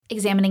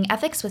Examining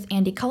Ethics with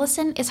Andy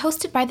Cullison is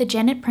hosted by the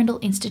Janet Prindle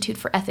Institute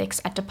for Ethics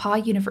at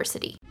DePauw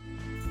University.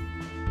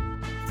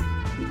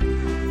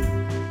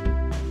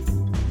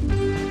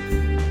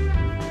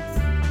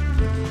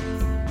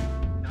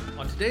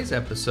 On today's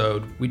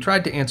episode, we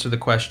tried to answer the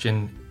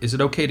question, is it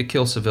okay to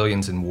kill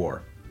civilians in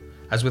war?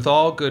 As with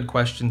all good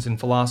questions in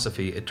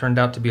philosophy, it turned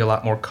out to be a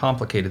lot more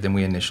complicated than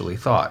we initially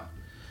thought.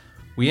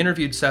 We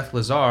interviewed Seth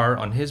Lazar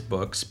on his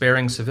book,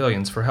 Sparing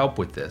Civilians, for help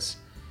with this.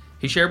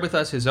 He shared with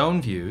us his own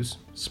views.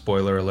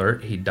 Spoiler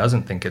alert, he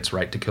doesn't think it's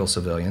right to kill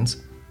civilians.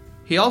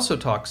 He also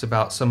talks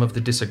about some of the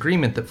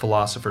disagreement that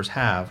philosophers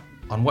have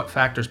on what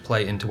factors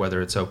play into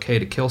whether it's okay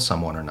to kill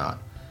someone or not.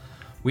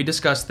 We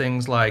discuss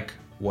things like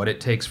what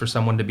it takes for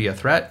someone to be a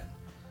threat,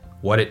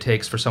 what it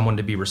takes for someone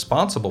to be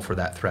responsible for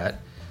that threat,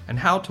 and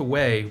how to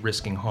weigh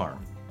risking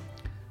harm.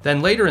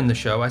 Then later in the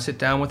show, I sit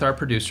down with our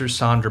producers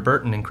Sandra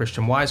Burton and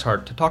Christian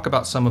Weishart to talk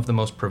about some of the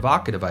most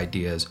provocative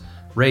ideas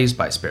raised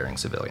by sparing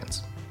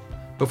civilians.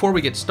 Before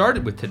we get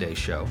started with today's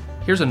show,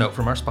 here's a note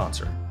from our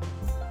sponsor.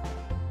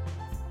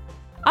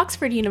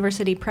 Oxford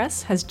University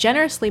Press has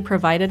generously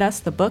provided us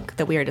the book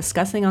that we are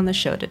discussing on the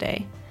show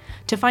today.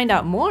 To find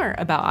out more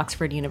about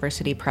Oxford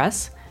University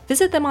Press,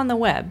 visit them on the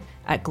web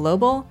at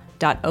global.oup.com.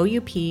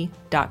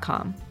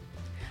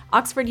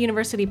 Oxford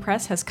University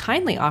Press has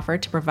kindly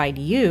offered to provide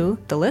you,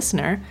 the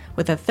listener,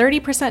 with a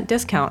 30%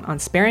 discount on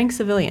Sparing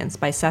Civilians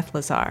by Seth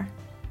Lazar.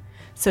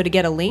 So to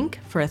get a link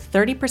for a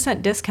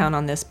 30% discount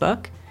on this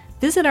book,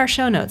 visit our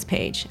show notes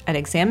page at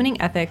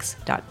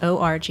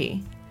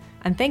examiningethics.org.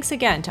 And thanks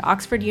again to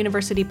Oxford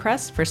University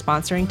Press for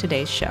sponsoring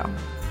today's show.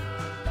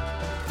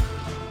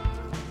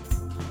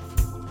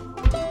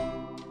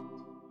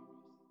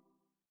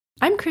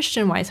 I'm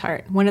Christian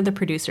Weishart, one of the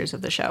producers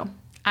of the show.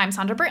 I'm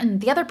Sandra Burton,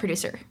 the other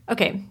producer.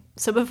 Okay,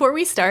 so before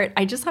we start,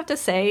 I just have to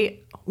say,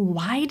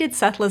 why did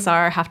Seth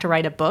Lazar have to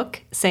write a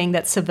book saying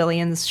that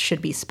civilians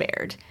should be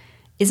spared?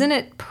 Isn't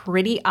it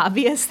pretty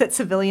obvious that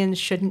civilians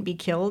shouldn't be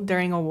killed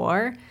during a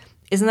war?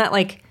 Isn't that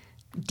like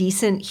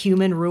decent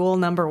human rule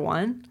number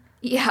one?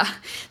 Yeah,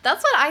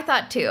 that's what I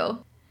thought too.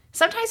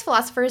 Sometimes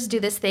philosophers do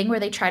this thing where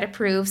they try to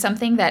prove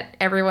something that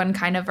everyone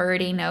kind of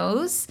already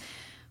knows,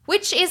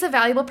 which is a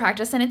valuable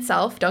practice in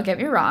itself, don't get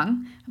me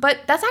wrong, but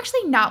that's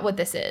actually not what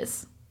this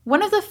is.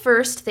 One of the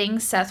first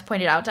things Seth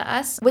pointed out to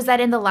us was that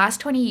in the last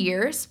 20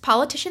 years,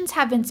 politicians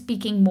have been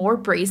speaking more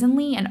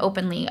brazenly and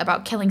openly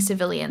about killing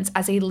civilians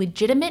as a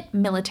legitimate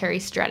military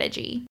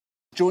strategy.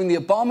 During the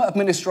Obama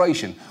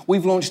administration,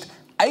 we've launched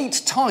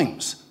 8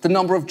 times the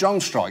number of drone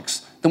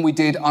strikes than we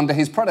did under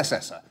his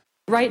predecessor.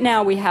 Right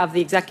now, we have the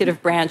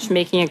executive branch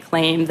making a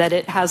claim that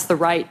it has the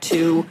right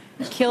to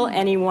kill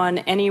anyone,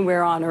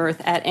 anywhere on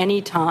Earth, at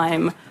any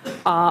time,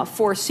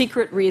 for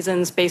secret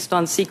reasons based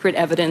on secret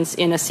evidence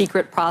in a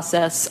secret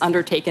process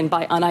undertaken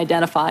by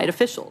unidentified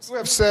officials. You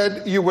have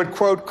said you would,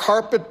 quote,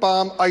 carpet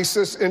bomb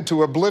ISIS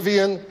into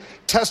oblivion,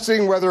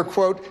 testing whether,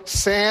 quote,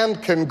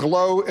 sand can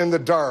glow in the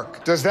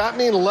dark. Does that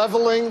mean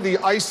leveling the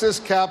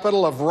ISIS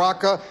capital of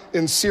Raqqa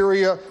in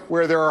Syria,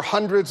 where there are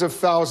hundreds of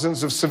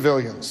thousands of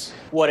civilians?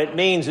 What it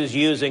means is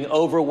using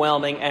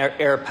overwhelming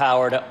air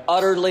power to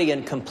utterly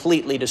and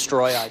completely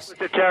destroy ISIS. With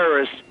the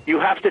terrorists, you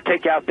have to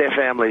take out their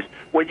families.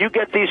 When you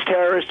get these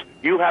terrorists,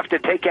 you have to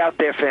take out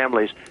their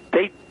families.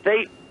 They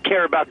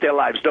care about their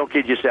lives. Don't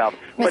kid yourself.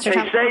 But they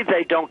say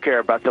they don't care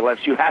about their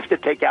lives. You have to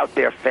take out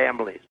their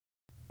families.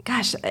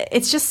 Gosh,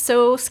 it's just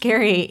so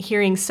scary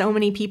hearing so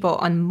many people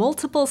on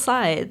multiple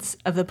sides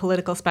of the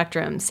political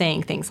spectrum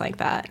saying things like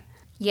that.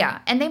 Yeah,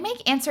 and they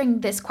make answering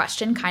this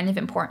question kind of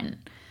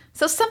important.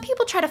 So some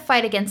people try to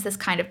fight against this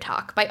kind of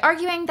talk by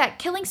arguing that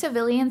killing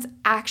civilians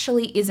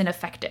actually isn't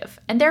effective,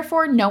 and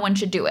therefore no one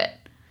should do it.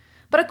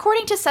 But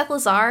according to Seth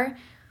Lazar,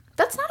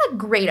 that's not a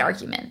great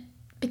argument,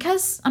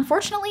 because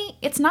unfortunately,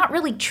 it's not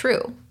really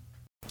true.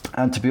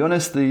 And to be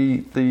honest,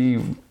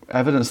 the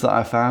evidence that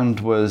I found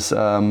was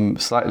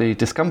slightly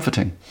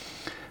discomforting,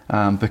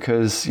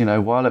 because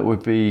while it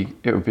would be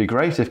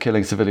great if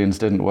killing civilians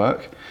didn't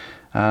work.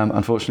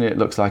 Unfortunately, it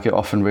looks like it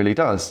often really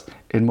does.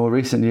 In more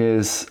recent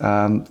years,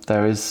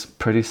 there is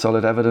pretty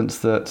solid evidence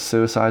that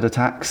suicide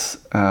attacks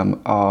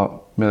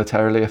are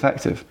militarily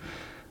effective.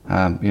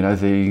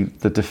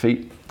 The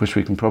defeat, which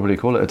we can probably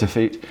call it a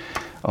defeat,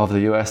 of the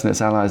US and its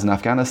allies in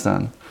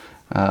Afghanistan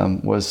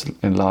was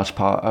in large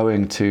part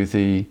owing to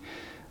the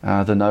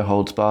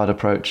no-holds-barred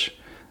approach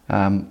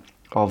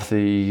of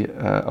the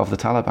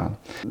Taliban.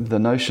 The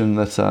notion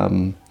that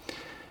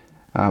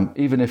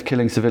even if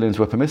killing civilians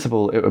were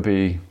permissible, it would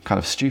be kind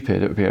of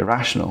stupid, it would be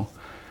irrational,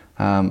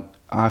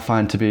 I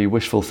find to be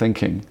wishful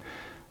thinking.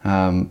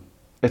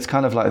 It's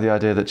kind of like the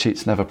idea that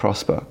cheats never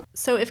prosper.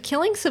 So if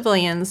killing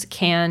civilians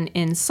can,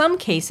 in some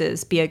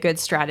cases, be a good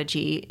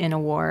strategy in a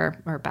war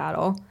or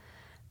battle,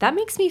 that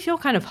makes me feel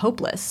kind of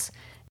hopeless.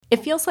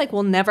 It feels like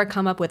we'll never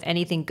come up with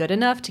anything good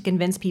enough to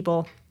convince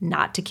people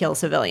not to kill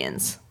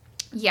civilians.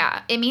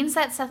 Yeah, it means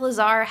that Seth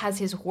Lazar has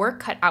his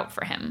work cut out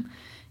for him.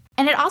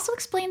 And it also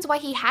explains why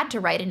he had to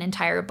write an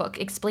entire book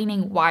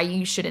explaining why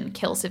you shouldn't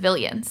kill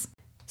civilians.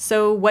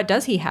 So what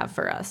does he have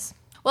for us?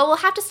 Well, we'll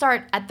have to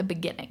start at the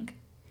beginning.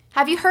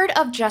 Have you heard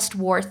of just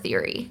war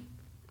theory?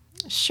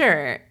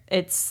 Sure.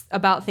 It's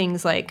about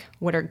things like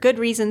what are good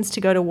reasons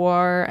to go to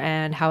war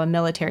and how a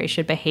military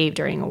should behave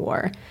during a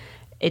war.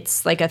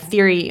 It's like a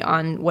theory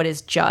on what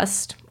is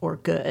just or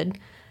good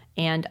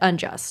and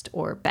unjust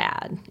or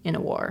bad in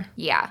a war.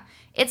 Yeah,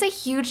 it's a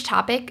huge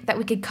topic that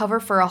we could cover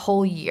for a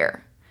whole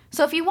year.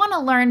 So if you want to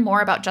learn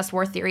more about just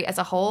war theory as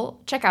a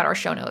whole, check out our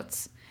show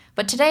notes.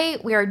 But today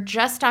we are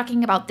just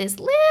talking about this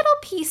little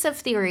piece of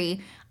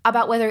theory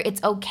about whether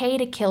it's okay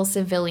to kill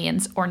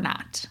civilians or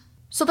not.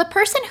 So the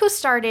person who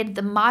started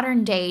the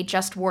modern-day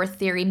just war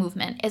theory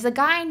movement is a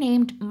guy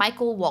named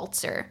Michael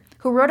Walzer,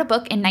 who wrote a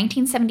book in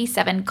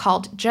 1977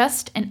 called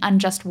Just and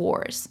Unjust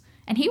Wars.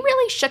 And he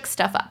really shook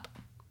stuff up.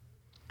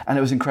 And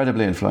it was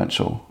incredibly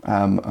influential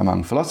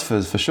among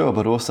philosophers, for sure,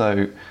 but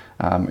also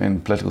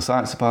in political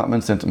science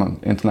departments, among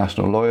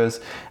international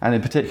lawyers, and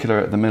in particular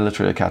at the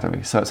military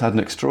academy. So it's had an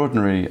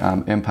extraordinary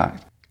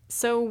impact.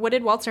 So what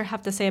did Walzer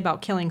have to say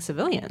about killing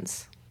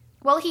civilians?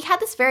 Well, he had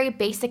this very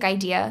basic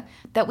idea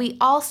that we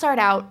all start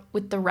out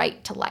with the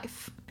right to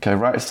life. Okay,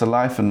 rights to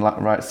life and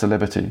rights to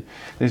liberty.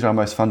 These are our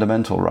most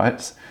fundamental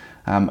rights.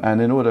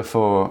 And in order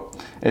for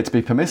it to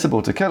be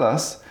permissible to kill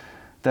us,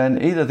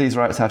 then either these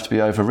rights have to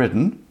be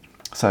overridden,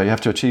 so you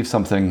have to achieve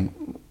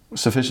something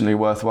sufficiently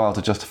worthwhile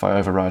to justify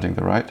overriding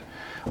the right,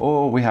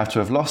 or we have to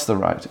have lost the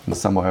right in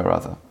some way or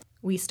other.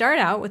 We start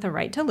out with a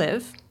right to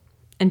live,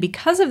 and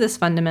because of this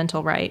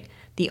fundamental right,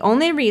 the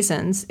only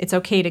reasons it's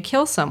okay to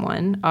kill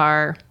someone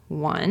are,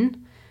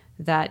 1,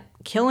 that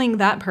killing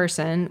that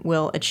person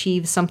will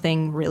achieve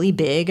something really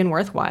big and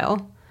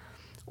worthwhile,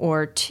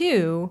 or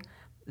 2,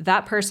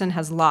 that person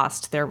has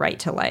lost their right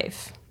to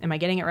life. Am I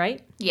getting it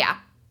right? Yeah.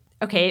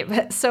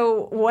 Okay,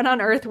 so what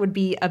on earth would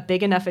be a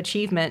big enough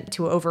achievement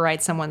to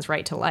override someone's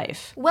right to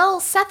life?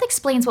 Well, Seth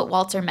explains what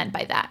Walzer meant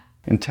by that.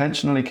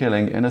 Intentionally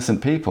killing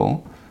innocent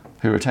people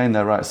who retain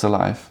their rights to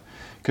life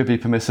could be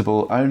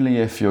permissible only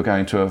if you're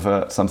going to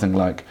avert something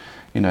like,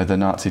 the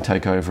Nazi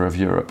takeover of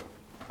Europe.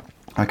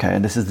 Okay,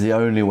 and this is the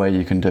only way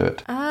you can do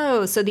it.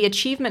 Oh, so the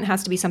achievement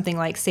has to be something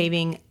like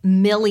saving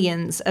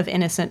millions of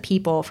innocent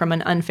people from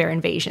an unfair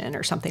invasion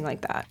or something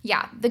like that.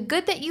 Yeah, the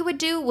good that you would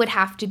do would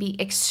have to be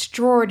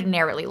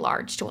extraordinarily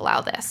large to allow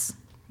this.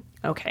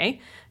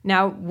 Okay.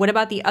 Now, what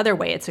about the other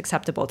way it's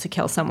acceptable to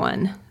kill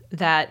someone?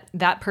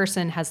 That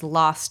person has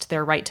lost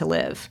their right to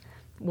live.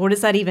 What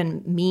does that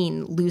even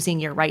mean, losing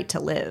your right to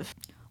live?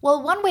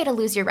 Well, one way to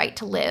lose your right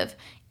to live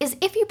is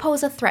if you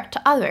pose a threat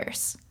to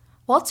others.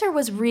 Walzer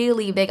was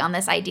really big on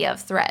this idea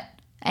of threat,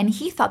 and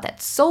he thought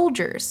that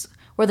soldiers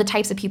were the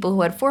types of people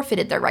who had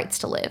forfeited their rights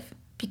to live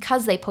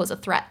because they pose a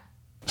threat.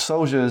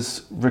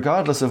 Soldiers,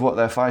 regardless of what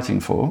they're fighting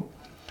for,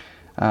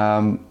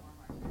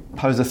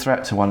 pose a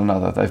threat to one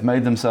another. They've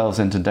made themselves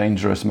into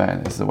dangerous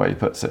men, is the way he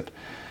puts it.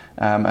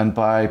 And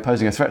by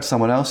posing a threat to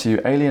someone else,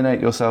 you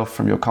alienate yourself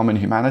from your common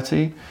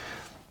humanity,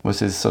 was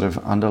his sort of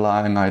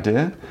underlying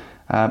idea.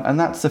 And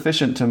that's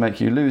sufficient to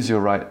make you lose your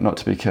right not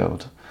to be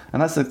killed.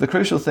 And that's the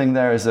crucial thing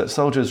there, is that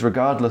soldiers,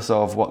 regardless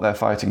of what they're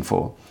fighting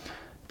for,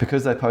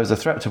 because they pose a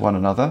threat to one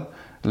another,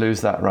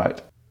 lose that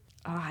right.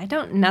 Oh, I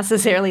don't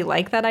necessarily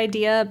like that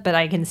idea, but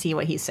I can see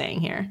what he's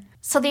saying here.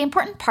 So the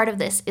important part of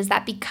this is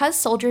that because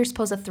soldiers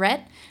pose a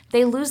threat,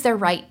 they lose their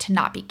right to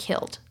not be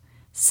killed.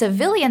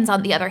 Civilians,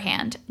 on the other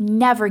hand,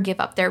 never give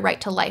up their right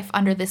to life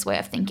under this way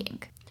of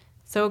thinking.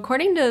 So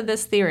according to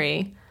this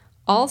theory,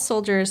 all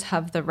soldiers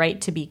have the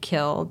right to be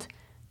killed,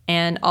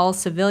 and all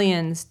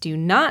civilians do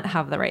not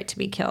have the right to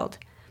be killed,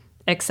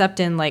 except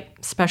in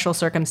special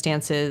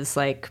circumstances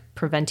like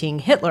preventing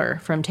Hitler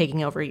from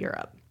taking over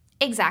Europe.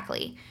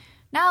 Exactly.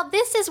 Now,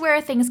 this is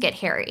where things get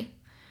hairy.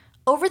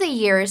 Over the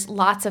years,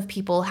 lots of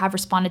people have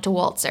responded to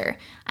Walzer,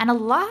 and a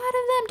lot of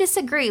them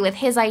disagree with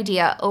his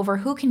idea over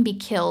who can be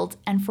killed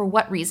and for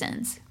what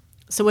reasons.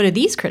 So what do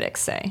these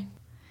critics say?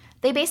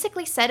 They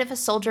basically said if a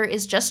soldier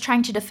is just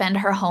trying to defend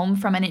her home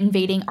from an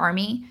invading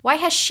army, why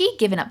has she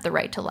given up the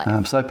right to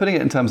life? So putting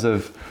it in terms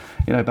of,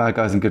 bad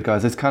guys and good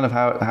guys, it's kind of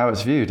how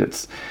it's viewed.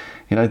 It's,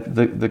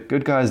 the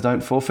good guys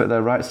don't forfeit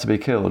their rights to be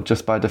killed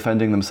just by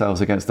defending themselves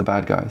against the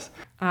bad guys.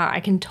 I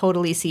can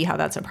totally see how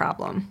that's a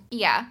problem.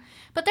 Yeah,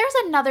 but there's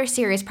another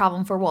serious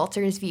problem for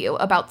Walzer's view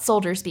about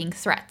soldiers being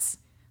threats.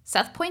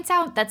 Seth points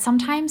out that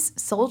sometimes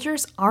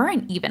soldiers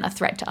aren't even a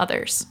threat to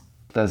others.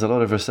 There's a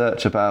lot of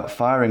research about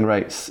firing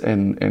rates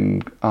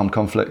in armed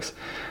conflicts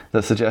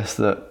that suggests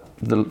that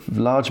the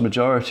large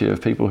majority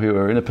of people who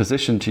are in a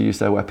position to use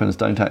their weapons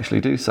don't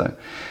actually do so.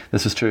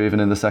 This was true even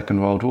in the Second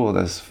World War.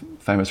 There's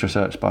famous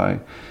research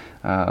by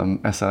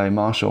S.L.A.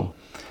 Marshall,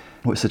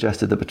 which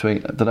suggested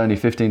that only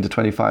 15 to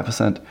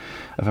 25%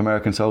 of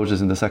American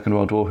soldiers in the Second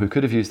World War who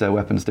could have used their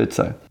weapons did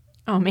so.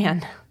 Oh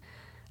man.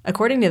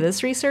 According to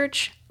this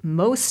research,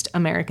 most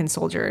American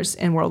soldiers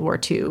in World War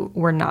II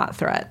were not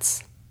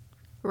threats.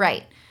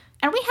 Right.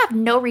 And we have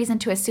no reason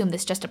to assume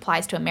this just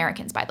applies to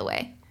Americans, by the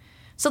way.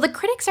 So the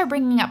critics are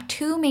bringing up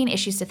two main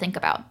issues to think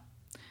about.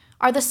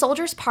 Are the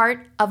soldiers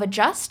part of a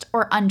just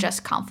or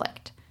unjust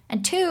conflict?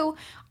 And 2,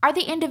 are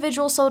the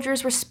individual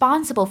soldiers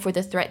responsible for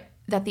the threat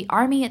that the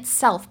army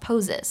itself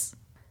poses?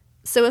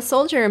 So a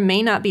soldier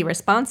may not be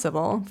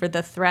responsible for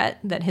the threat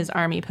that his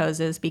army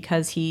poses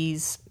because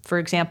he's, for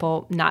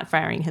example, not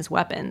firing his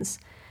weapons.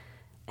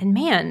 And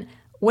man,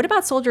 what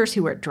about soldiers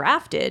who were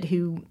drafted,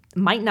 who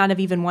might not have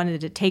even wanted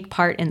to take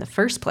part in the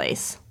first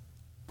place?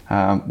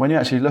 When you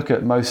actually look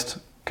at most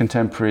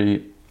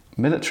contemporary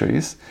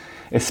militaries,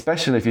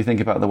 especially if you think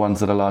about the ones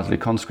that are largely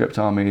conscript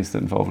armies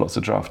that involve lots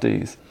of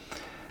draftees,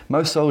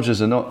 most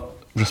soldiers are not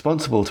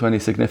responsible to any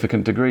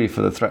significant degree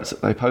for the threats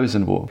that they pose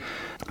in war.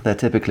 They're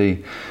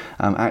typically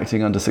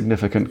acting under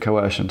significant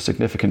coercion,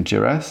 significant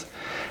duress.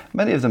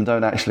 Many of them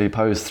don't actually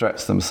pose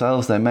threats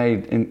themselves. They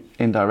may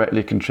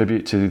indirectly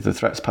contribute to the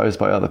threats posed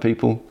by other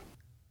people.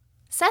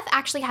 Seth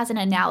actually has an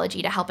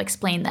analogy to help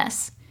explain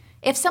this.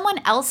 If someone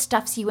else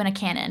stuffs you in a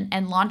cannon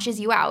and launches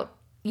you out,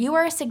 you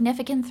are a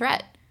significant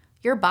threat.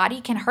 Your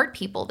body can hurt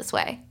people this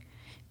way.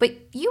 But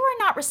you are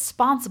not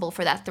responsible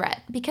for that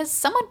threat because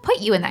someone put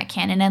you in that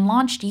cannon and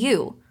launched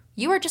you.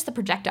 You are just the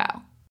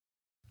projectile.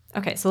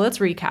 Okay, so let's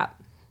recap.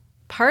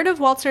 Part of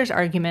Waltzer's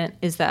argument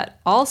is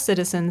that all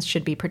citizens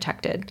should be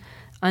protected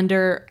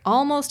under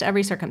almost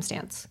every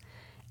circumstance,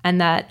 and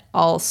that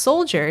all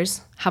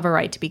soldiers have a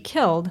right to be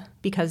killed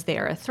because they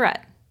are a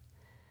threat.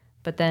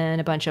 But then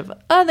a bunch of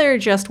other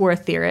just war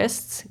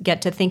theorists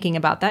get to thinking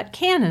about that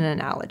cannon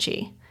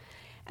analogy.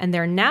 And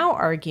they're now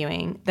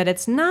arguing that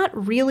it's not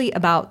really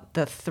about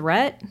the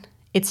threat,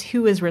 it's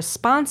who is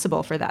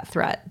responsible for that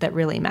threat that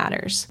really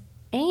matters.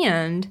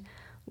 And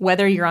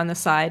whether you're on the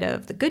side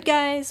of the good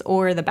guys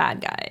or the bad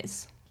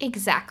guys.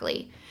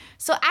 Exactly.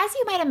 So as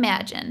you might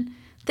imagine,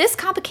 this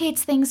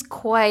complicates things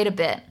quite a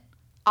bit.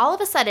 All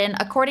of a sudden,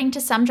 according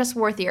to some just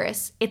war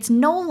theorists, it's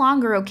no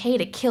longer okay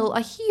to kill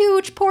a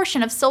huge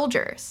portion of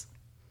soldiers.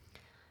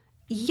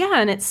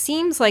 Yeah, and it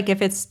seems like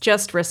if it's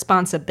just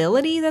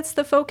responsibility that's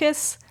the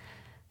focus,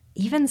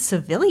 even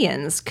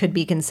civilians could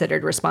be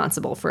considered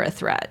responsible for a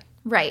threat.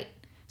 Right.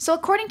 So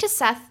according to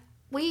Seth,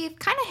 we've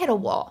kind of hit a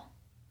wall.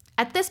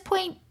 At this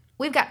point,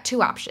 we've got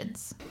two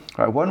options.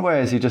 Right, one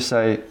way is you just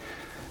say,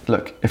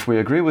 look, if we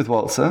agree with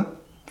Waltzer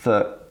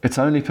that it's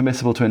only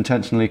permissible to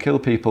intentionally kill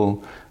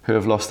people who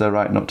have lost their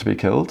right not to be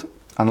killed,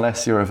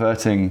 unless you're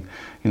averting,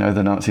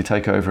 the Nazi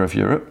takeover of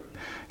Europe.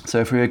 So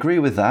if we agree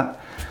with that,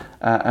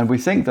 and we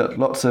think that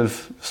lots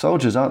of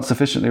soldiers aren't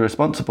sufficiently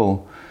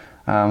responsible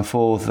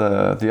for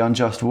the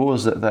unjust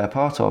wars that they're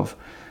part of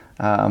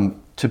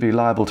to be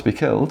liable to be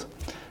killed,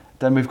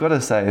 then we've got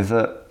to say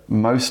that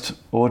most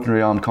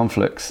ordinary armed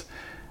conflicts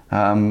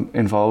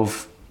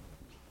involve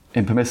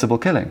impermissible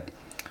killing.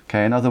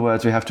 Okay, in other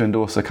words, we have to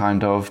endorse a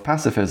kind of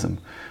pacifism,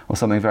 or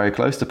something very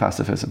close to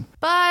pacifism.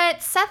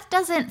 But Seth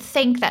doesn't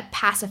think that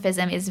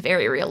pacifism is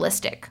very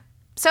realistic.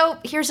 So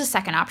here's a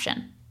second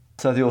option.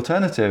 So the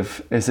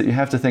alternative is that you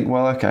have to think,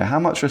 well, okay, how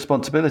much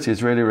responsibility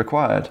is really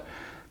required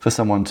for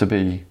someone to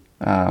be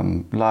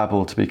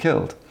liable to be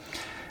killed?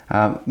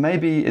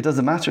 Maybe it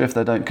doesn't matter if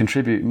they don't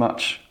contribute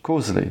much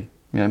causally.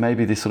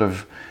 Maybe these sort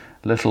of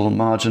little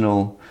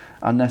marginal,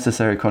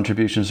 unnecessary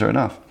contributions are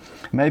enough.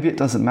 Maybe it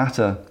doesn't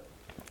matter,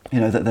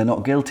 that they're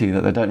not guilty,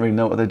 that they don't really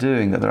know what they're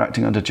doing, that they're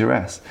acting under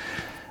duress.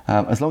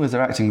 As long as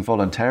they're acting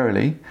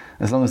voluntarily,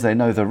 as long as they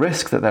know the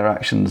risk that their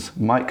actions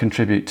might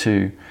contribute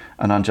to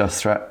an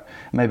unjust threat,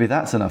 maybe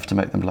that's enough to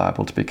make them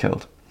liable to be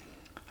killed.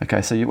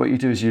 Okay, so what you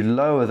do is you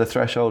lower the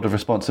threshold of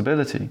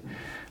responsibility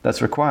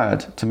that's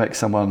required to make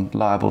someone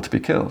liable to be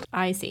killed.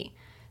 I see.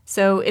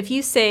 So if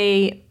you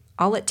say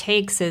all it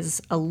takes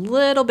is a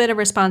little bit of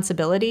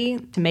responsibility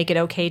to make it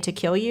okay to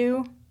kill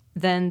you,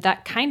 then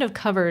that kind of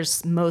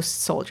covers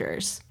most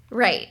soldiers.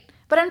 Right.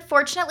 But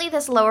unfortunately,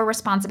 this lower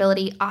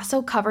responsibility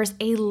also covers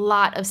a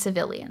lot of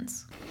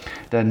civilians.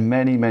 Then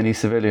many, many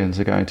civilians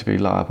are going to be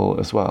liable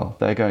as well.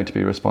 They're going to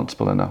be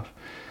responsible enough.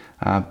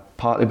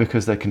 Partly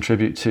because they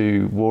contribute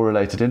to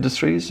war-related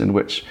industries in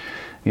which,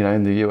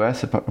 in the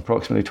US,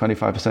 approximately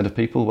 25% of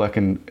people work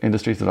in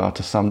industries that are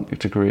to some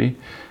degree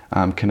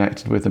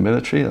connected with the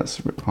military. That's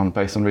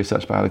based on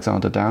research by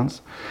Alexander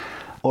Downs.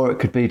 Or it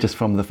could be just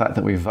from the fact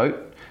that we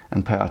vote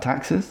and pay our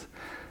taxes.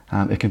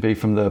 It can be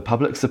from the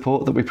public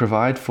support that we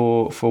provide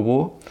for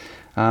war.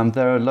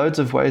 There are loads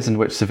of ways in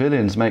which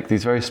civilians make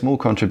these very small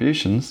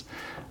contributions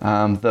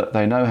that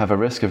they know have a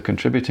risk of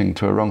contributing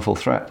to a wrongful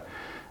threat,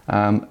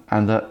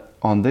 and that,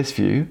 on this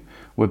view,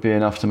 would be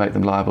enough to make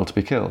them liable to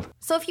be killed.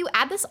 So if you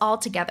add this all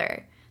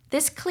together,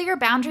 this clear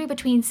boundary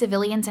between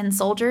civilians and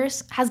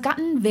soldiers has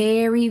gotten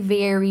very,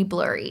 very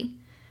blurry.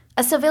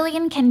 A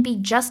civilian can be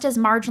just as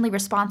marginally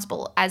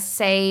responsible as,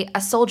 say,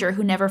 a soldier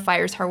who never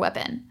fires her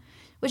weapon,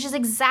 which is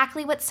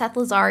exactly what Seth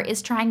Lazar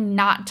is trying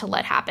not to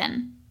let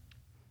happen.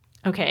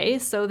 Okay,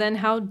 so then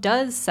how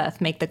does Seth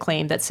make the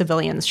claim that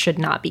civilians should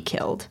not be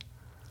killed?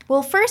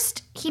 Well,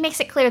 first, he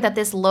makes it clear that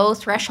this low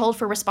threshold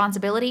for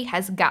responsibility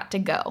has got to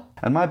go.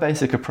 And my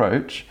basic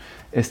approach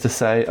is to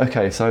say,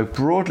 okay, so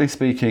broadly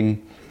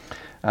speaking,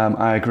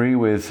 I agree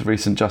with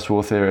recent just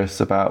war theorists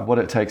about what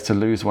it takes to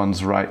lose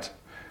one's right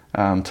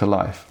to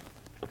life.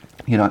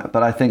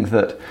 But I think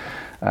that,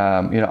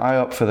 I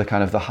opt for the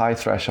kind of the high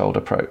threshold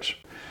approach.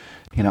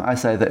 I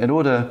say that in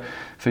order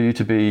for you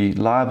to be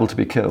liable to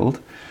be killed,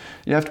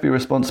 you have to be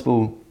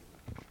responsible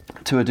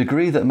to a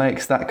degree that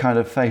makes that kind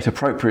of fate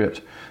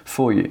appropriate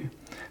for you.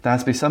 There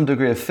has to be some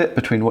degree of fit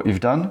between what you've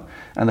done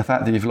and the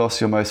fact that you've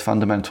lost your most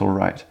fundamental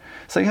right.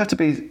 So you have to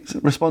be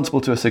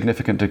responsible to a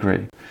significant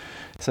degree.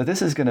 So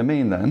this is going to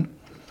mean then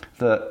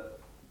that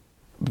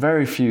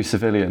very few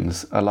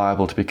civilians are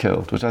liable to be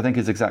killed, which I think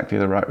is exactly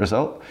the right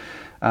result.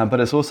 But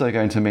it's also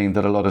going to mean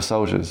that a lot of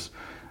soldiers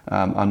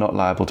are not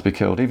liable to be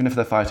killed, even if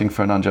they're fighting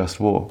for an unjust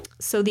war.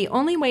 So the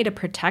only way to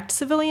protect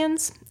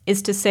civilians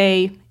is to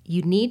say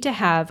you need to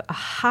have a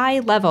high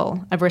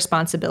level of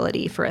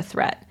responsibility for a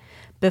threat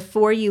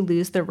before you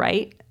lose the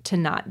right to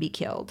not be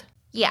killed.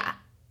 Yeah,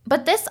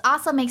 but this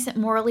also makes it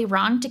morally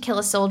wrong to kill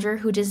a soldier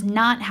who does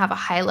not have a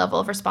high level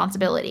of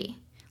responsibility.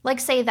 Like,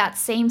 say, that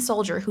same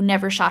soldier who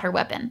never shot her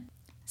weapon.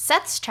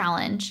 Seth's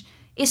challenge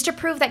is to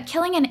prove that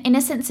killing an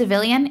innocent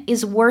civilian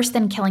is worse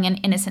than killing an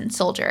innocent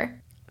soldier.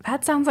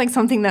 That sounds like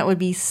something that would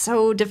be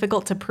so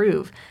difficult to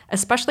prove,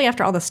 especially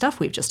after all the stuff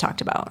we've just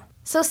talked about.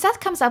 So Seth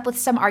comes up with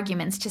some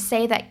arguments to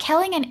say that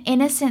killing an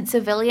innocent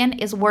civilian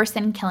is worse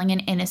than killing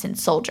an innocent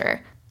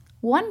soldier.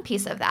 One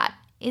piece of that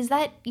is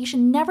that you should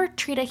never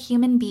treat a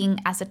human being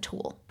as a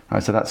tool.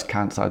 Right, so that's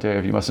Kant's idea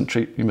of you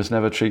must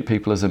never treat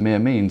people as a mere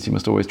means. You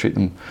must always treat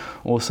them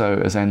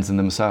also as ends in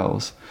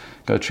themselves.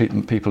 Go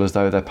treat people as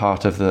though they're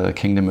part of the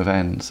kingdom of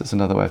ends. It's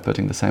another way of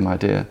putting the same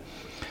idea.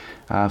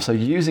 So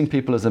using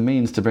people as a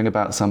means to bring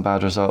about some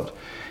bad result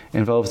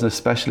involves an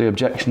especially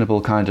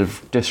objectionable kind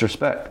of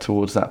disrespect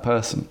towards that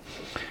person.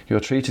 You're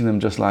treating them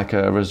just like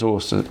a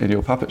resource in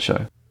your puppet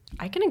show.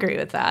 I can agree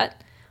with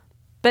that.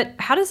 But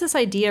how does this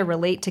idea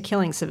relate to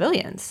killing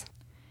civilians?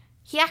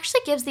 He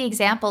actually gives the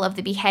example of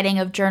the beheading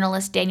of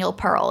journalist Daniel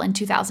Pearl in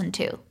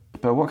 2002.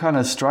 But what kind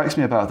of strikes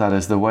me about that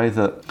is the way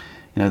that,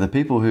 the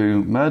people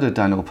who murdered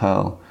Daniel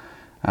Pearl,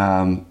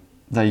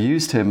 they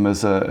used him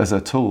as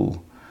a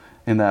tool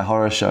in their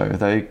horror show.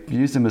 They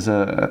used him as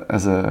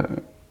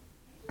a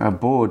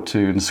board to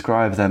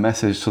inscribe their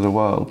message to the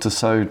world, to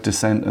sow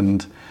dissent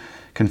and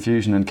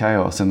confusion and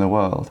chaos in the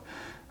world.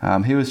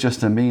 He was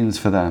just a means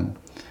for them.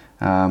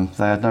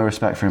 They had no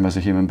respect for him as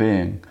a human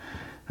being.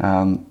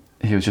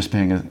 He was just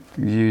being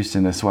used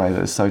in this way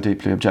that is so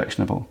deeply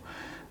objectionable.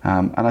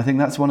 And I think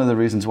that's one of the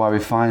reasons why we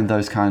find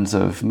those kinds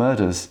of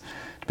murders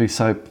to be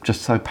so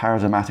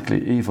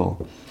paradigmatically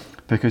evil,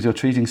 because you're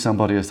treating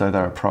somebody as though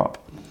they're a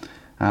prop,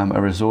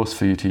 a resource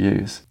for you to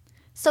use.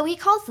 So he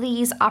calls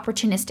these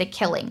opportunistic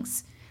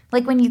killings,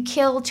 like when you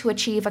kill to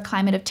achieve a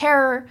climate of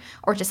terror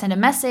or to send a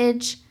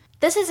message.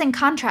 This is in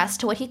contrast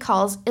to what he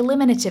calls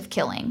eliminative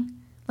killing,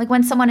 like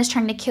when someone is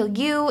trying to kill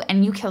you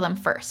and you kill them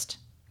first.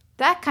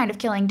 That kind of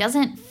killing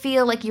doesn't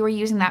feel like you were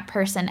using that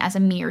person as a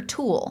mere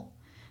tool.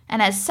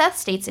 And as Seth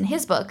states in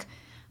his book,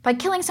 by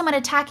killing someone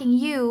attacking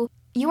you,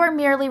 you are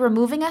merely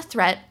removing a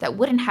threat that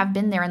wouldn't have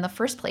been there in the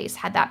first place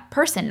had that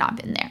person not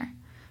been there.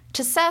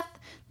 To Seth,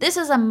 this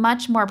is a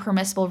much more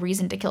permissible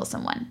reason to kill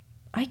someone.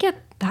 I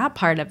get that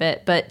part of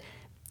it, but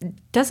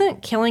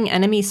doesn't killing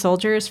enemy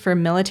soldiers for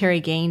military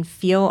gain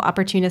feel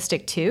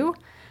opportunistic too?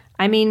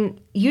 I mean,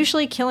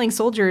 usually killing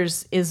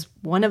soldiers is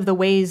one of the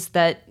ways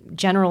that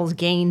generals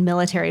gain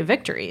military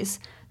victories.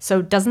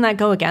 So doesn't that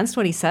go against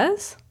what he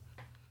says?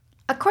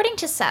 According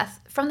to Seth,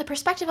 from the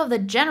perspective of the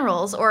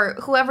generals or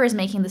whoever is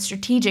making the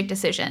strategic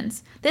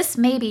decisions, this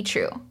may be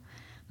true.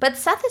 But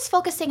Seth is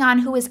focusing on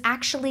who is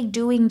actually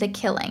doing the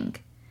killing.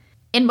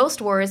 In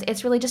most wars,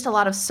 it's really just a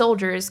lot of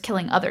soldiers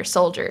killing other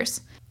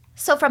soldiers.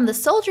 So from the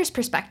soldier's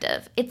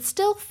perspective, it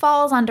still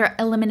falls under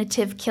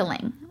eliminative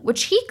killing,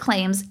 which he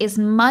claims is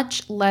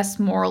much less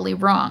morally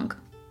wrong.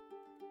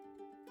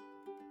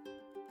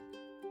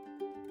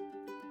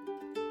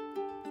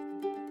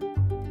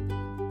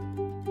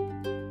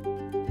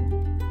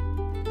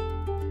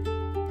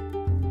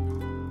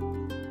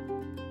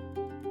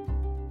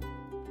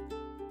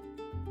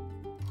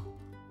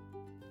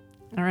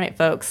 All right,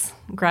 folks,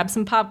 grab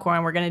some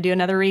popcorn. We're going to do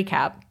another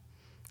recap.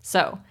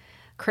 So,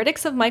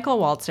 critics of Michael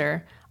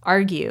Walzer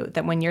argue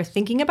that when you're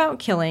thinking about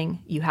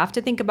killing, you have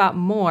to think about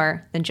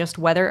more than just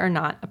whether or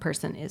not a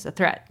person is a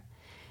threat.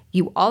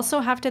 You also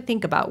have to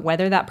think about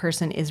whether that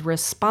person is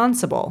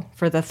responsible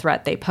for the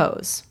threat they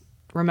pose.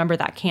 Remember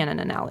that cannon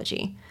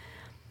analogy.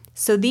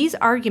 So these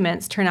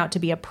arguments turn out to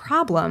be a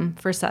problem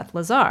for Seth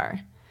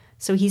Lazar.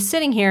 So he's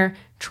sitting here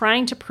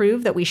trying to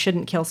prove that we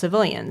shouldn't kill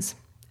civilians.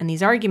 And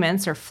these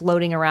arguments are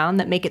floating around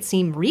that make it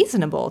seem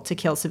reasonable to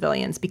kill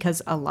civilians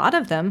because a lot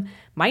of them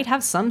might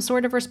have some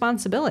sort of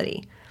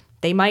responsibility.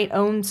 They might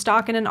own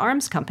stock in an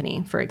arms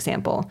company, for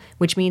example,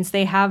 which means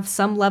they have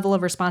some level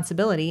of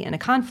responsibility in a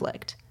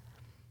conflict.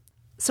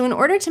 So in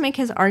order to make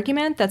his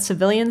argument that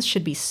civilians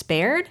should be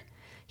spared,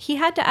 he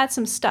had to add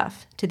some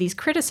stuff to these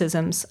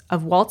criticisms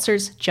of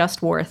Walzer's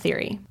just war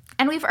theory.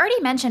 And we've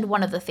already mentioned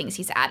one of the things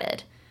he's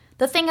added,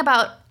 the thing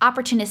about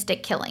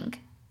opportunistic killing,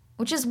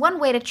 which is one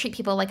way to treat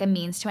people like a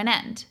means to an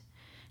end.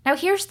 Now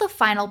here's the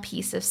final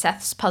piece of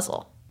Seth's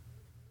puzzle.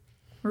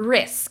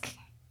 Risk.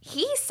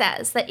 He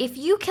says that if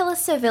you kill a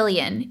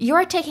civilian,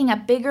 you're taking a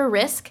bigger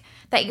risk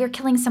that you're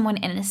killing someone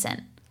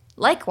innocent.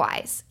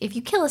 Likewise, if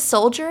you kill a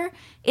soldier,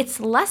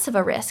 it's less of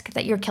a risk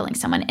that you're killing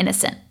someone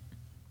innocent.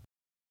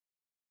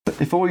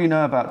 if all you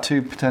know about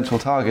two potential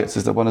targets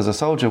is that one is a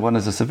soldier, one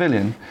is a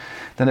civilian,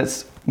 then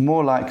it's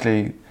more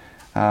likely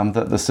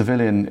that the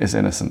civilian is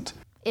innocent.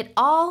 It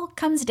all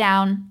comes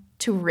down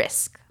to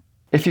risk.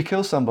 If you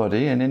kill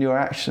somebody and in your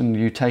action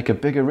you take a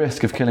bigger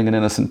risk of killing an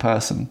innocent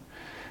person,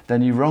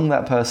 then you wrong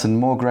that person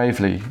more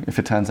gravely if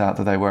it turns out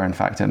that they were in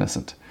fact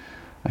innocent.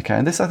 Okay,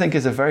 and this I think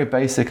is a very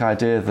basic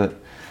idea that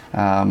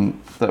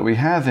that we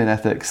have in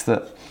ethics,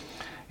 that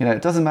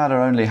it doesn't matter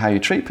only how you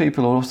treat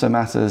people, it also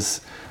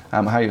matters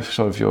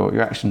how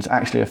your actions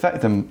actually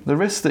affect them. The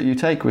risks that you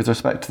take with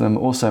respect to them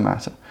also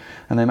matter,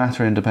 and they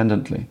matter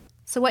independently.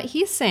 So what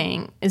he's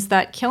saying is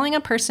that killing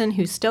a person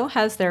who still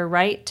has their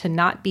right to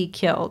not be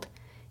killed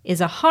is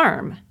a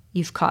harm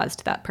you've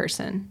caused that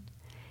person.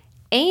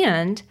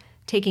 And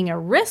taking a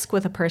risk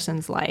with a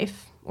person's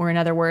life, or in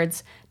other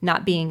words,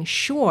 not being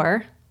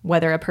sure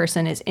whether a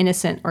person is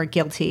innocent or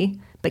guilty,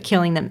 but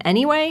killing them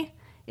anyway,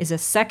 is a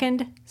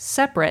second,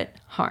 separate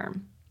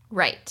harm.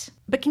 Right.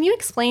 But can you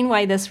explain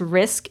why this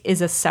risk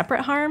is a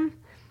separate harm?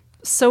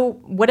 So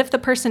what if the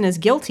person is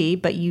guilty,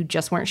 but you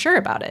just weren't sure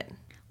about it?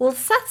 Well,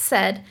 Seth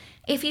said,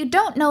 if you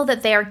don't know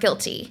that they are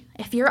guilty,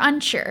 if you're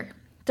unsure,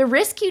 the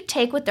risk you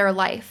take with their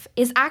life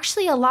is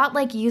actually a lot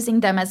like using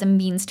them as a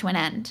means to an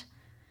end.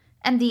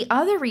 And the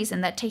other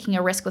reason that taking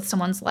a risk with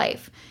someone's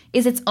life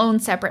is its own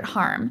separate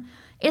harm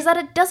is that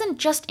it doesn't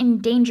just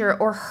endanger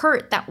or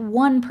hurt that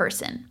one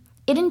person.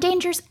 It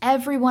endangers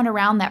everyone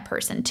around that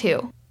person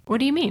too. What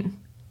do you mean?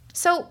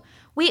 So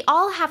we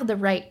all have the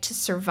right to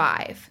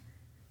survive,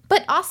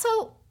 but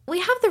also we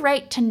have the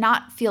right to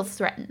not feel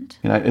threatened.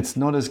 It's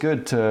not as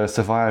good to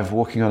survive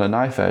walking on a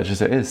knife edge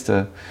as it is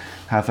to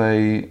have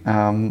a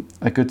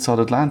good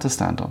solid land to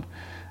stand on.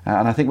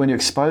 And I think when you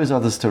expose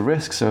others to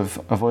risks of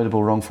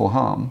avoidable wrongful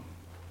harm,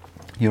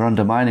 you're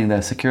undermining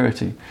their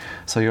security.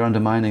 So you're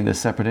undermining the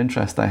separate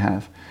interest they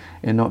have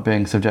in not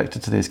being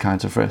subjected to these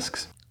kinds of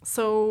risks.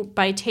 So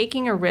by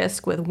taking a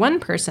risk with one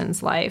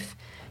person's life,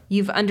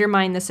 you've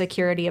undermined the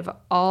security of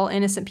all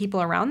innocent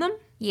people around them?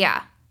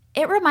 Yeah.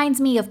 It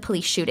reminds me of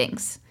police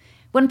shootings.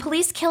 When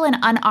police kill an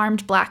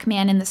unarmed black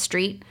man in the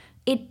street,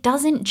 it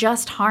doesn't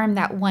just harm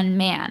that one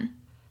man.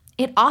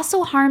 It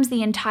also harms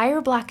the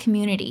entire black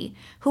community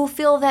who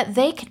feel that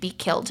they could be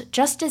killed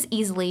just as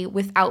easily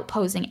without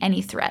posing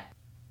any threat.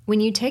 When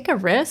you take a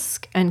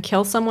risk and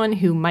kill someone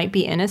who might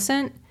be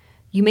innocent,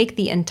 you make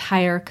the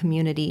entire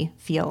community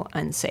feel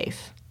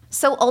unsafe.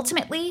 So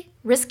ultimately,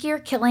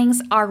 riskier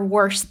killings are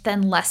worse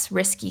than less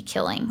risky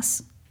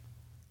killings.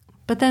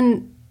 But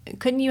then,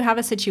 couldn't you have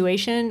a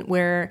situation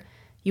where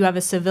you have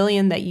a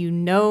civilian that you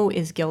know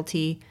is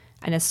guilty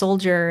and a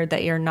soldier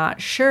that you're not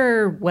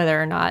sure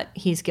whether or not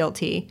he's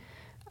guilty?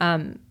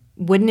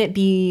 Wouldn't it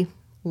be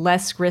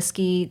less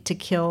risky to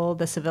kill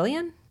the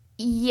civilian?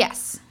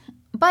 Yes.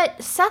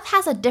 But Seth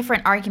has a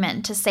different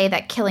argument to say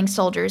that killing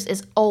soldiers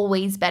is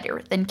always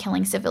better than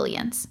killing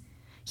civilians.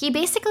 He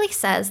basically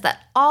says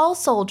that all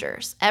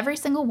soldiers, every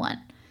single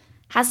one,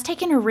 has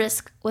taken a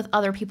risk with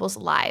other people's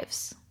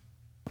lives.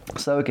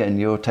 So again,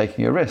 you're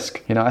taking a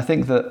risk. I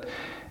think that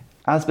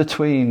as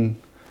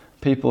between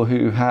people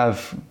who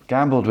have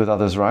gambled with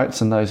others'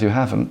 rights and those who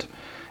haven't,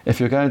 if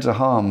you're going to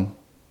harm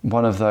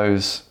one of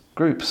those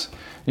groups,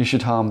 you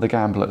should harm the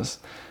gamblers.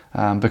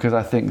 Because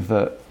I think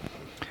that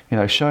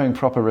showing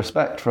proper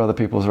respect for other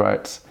people's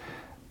rights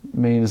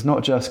means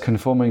not just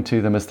conforming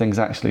to them as things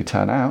actually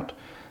turn out,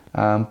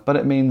 but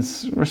it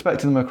means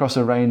respecting them across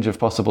a range of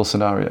possible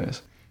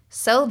scenarios.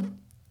 So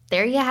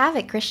there you have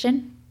it,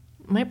 Christian.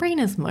 My brain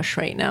is mush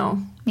right now.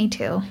 Me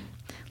too.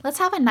 Let's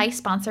have a nice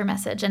sponsor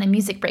message and a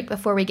music break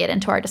before we get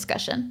into our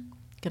discussion.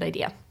 Good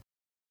idea.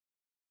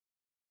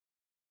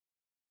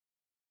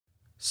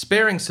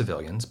 Sparing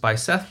Civilians by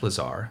Seth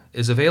Lazar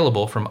is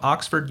available from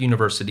Oxford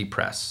University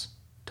Press.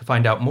 To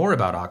find out more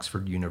about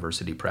Oxford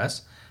University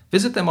Press,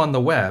 visit them on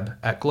the web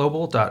at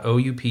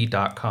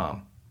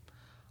global.oup.com.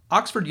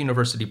 Oxford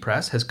University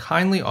Press has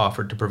kindly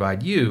offered to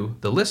provide you,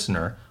 the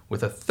listener,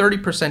 with a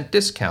 30%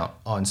 discount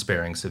on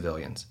Sparing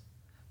Civilians.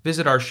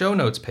 Visit our show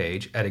notes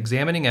page at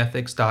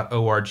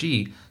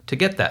examiningethics.org to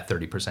get that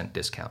 30%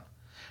 discount.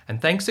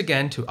 And thanks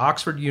again to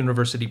Oxford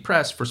University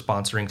Press for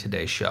sponsoring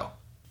today's show.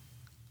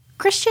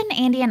 Christian,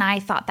 Andy, and I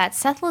thought that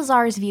Seth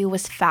Lazar's view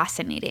was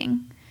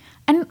fascinating.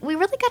 And we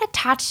really got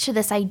attached to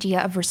this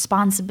idea of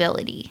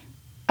responsibility.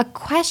 A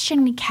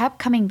question we kept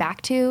coming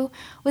back to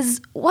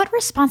was, what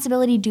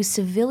responsibility do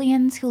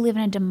civilians who live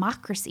in a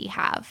democracy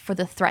have for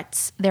the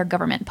threats their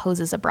government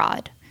poses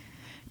abroad?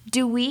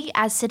 Do we,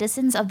 as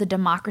citizens of the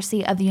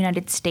democracy of the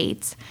United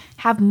States,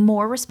 have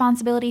more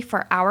responsibility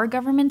for our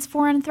government's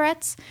foreign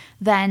threats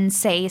than,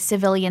 say,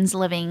 civilians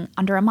living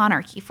under a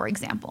monarchy, for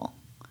example?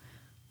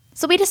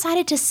 So we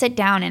decided to sit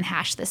down and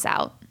hash this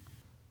out.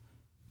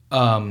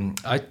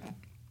 I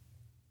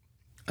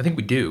think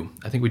we do.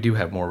 I think we do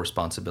have more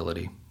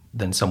responsibility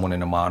than someone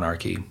in a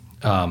monarchy.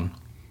 But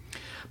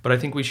I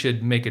think we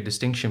should make a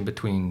distinction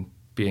between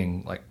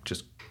being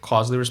just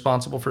causally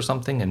responsible for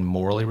something and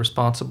morally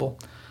responsible.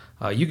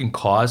 You can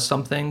cause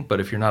something,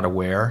 but if you're not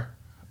aware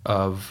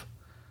of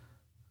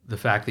the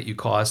fact that you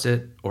caused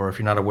it, or if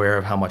you're not aware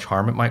of how much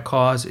harm it might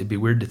cause, it'd be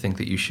weird to think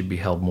that you should be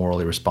held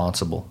morally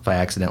responsible if I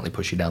accidentally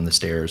push you down the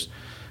stairs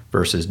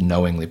versus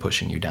knowingly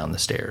pushing you down the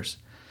stairs.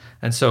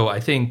 And so I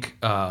think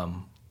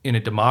in a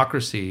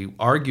democracy,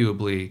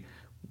 arguably,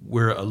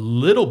 we're a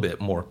little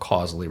bit more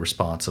causally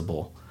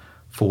responsible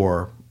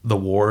for the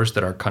wars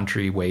that our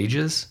country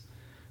wages.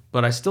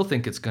 But I still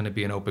think it's going to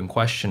be an open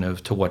question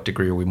of to what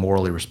degree are we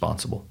morally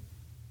responsible.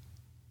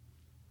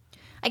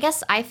 I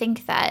guess I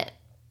think that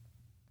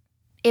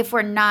if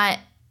we're not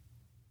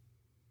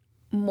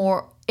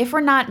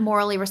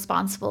morally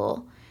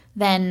responsible,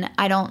 then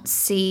I don't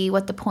see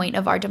what the point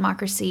of our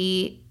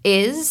democracy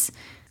is.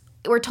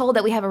 We're told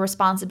that we have a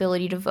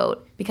responsibility to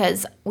vote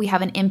because we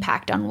have an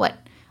impact on what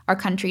our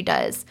country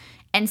does.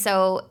 And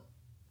so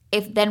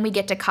if then we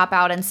get to cop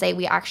out and say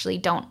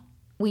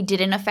we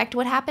didn't affect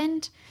what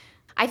happened,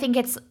 I think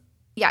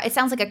it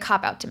sounds like a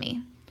cop out to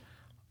me.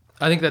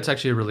 I think that's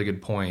actually a really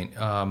good point.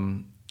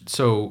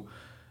 So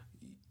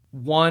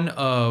one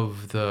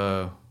of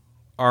the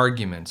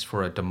arguments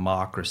for a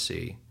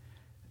democracy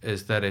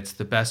is that it's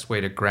the best way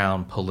to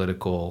ground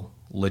political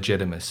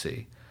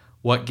legitimacy.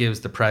 What gives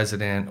the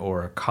president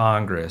or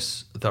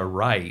Congress the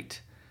right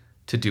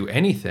to do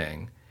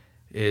anything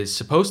is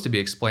supposed to be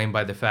explained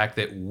by the fact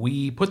that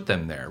we put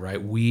them there,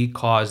 right? We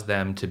caused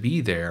them to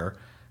be there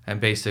and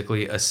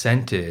basically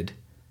assented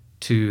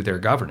to their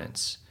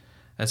governance.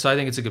 And so I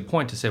think it's a good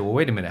point to say, well,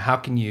 wait a minute, how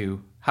can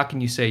you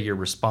say you're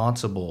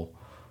responsible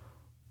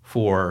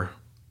for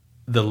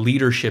the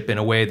leadership in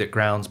a way that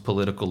grounds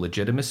political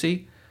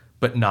legitimacy,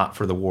 but not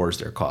for the wars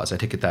they're caused? I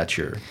take it that's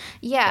your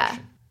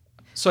question.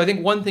 So I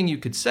think one thing you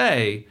could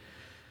say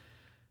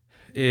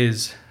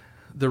is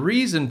the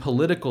reason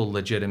political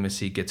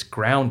legitimacy gets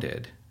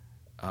grounded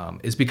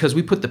is because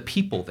we put the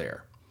people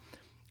there.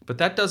 But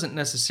that doesn't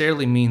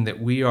necessarily mean that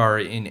we are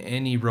in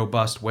any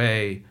robust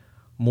way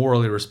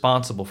morally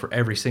responsible for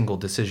every single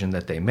decision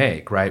that they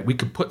make, right? We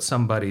could put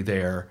somebody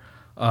there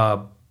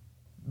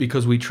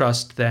because we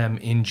trust them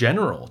in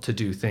general to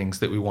do things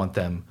that we want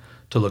them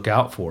to look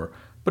out for.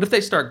 But if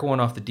they start going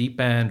off the deep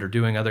end or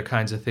doing other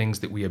kinds of things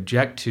that we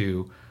object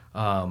to,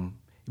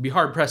 you'd be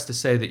hard-pressed to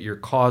say that you're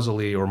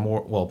causally or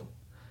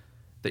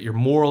that you're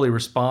morally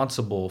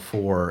responsible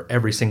for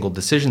every single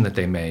decision that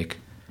they make,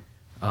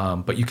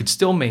 but you could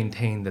still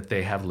maintain that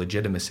they have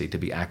legitimacy to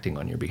be acting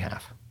on your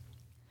behalf.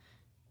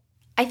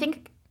 I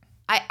think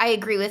I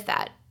agree with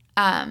that.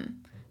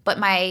 But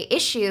my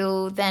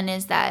issue then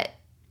is that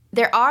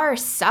there are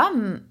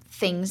some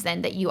things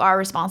then that you are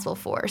responsible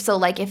for. So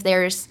like if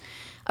there's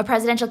a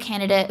presidential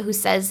candidate who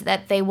says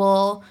that they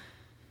will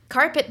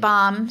carpet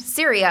bomb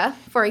Syria,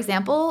 for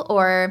example,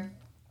 or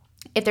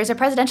if there's a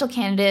presidential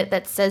candidate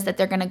that says that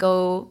they're going to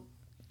go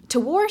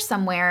to war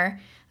somewhere,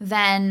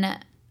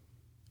 then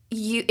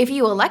if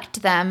you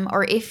elect them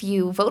or if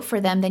you vote for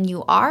them, then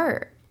you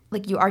are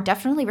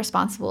definitely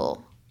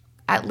responsible.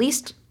 At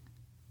least,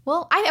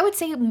 well, I would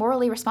say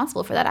morally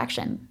responsible for that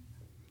action.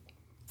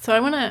 So I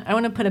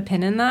want to put a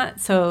pin in that.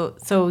 So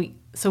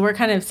we're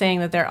kind of saying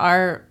that there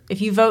are,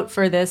 if you vote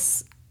for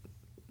this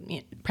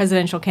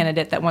presidential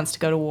candidate that wants to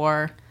go to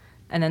war,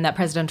 and then that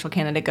presidential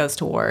candidate goes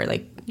to war,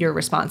 like you're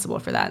responsible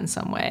for that in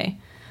some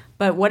way.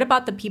 But what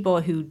about the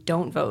people who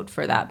don't vote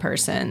for that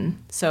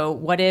person? So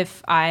what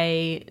if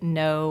I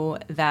know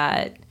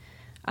that,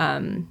 I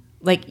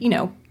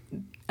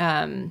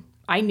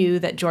knew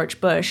that George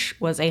Bush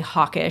was a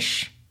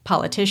hawkish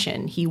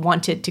politician. He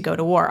wanted to go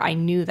to war. I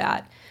knew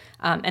that.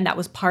 And that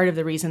was part of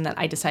the reason that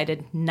I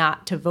decided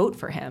not to vote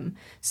for him.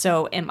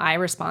 So am I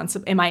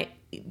responsible?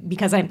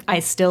 Because I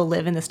still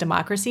live in this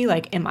democracy,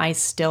 like, am I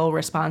still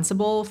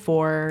responsible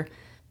for,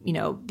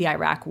 the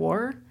Iraq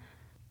war?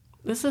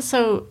 This is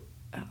so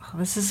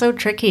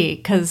tricky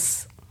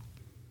because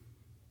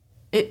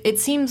it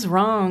seems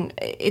wrong.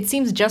 It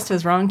seems just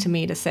as wrong to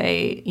me to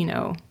say,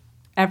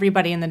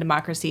 everybody in the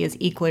democracy is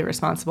equally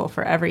responsible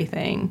for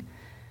everything.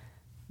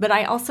 But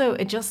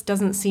it just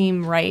doesn't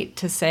seem right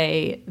to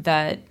say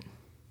that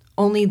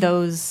only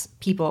those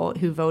people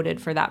who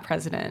voted for that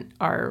president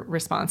are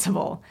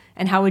responsible.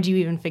 And how would you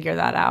even figure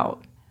that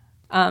out?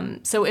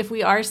 So if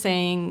we are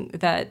saying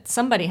that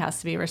somebody has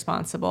to be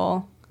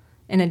responsible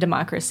in a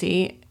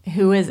democracy,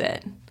 who is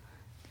it?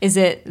 Is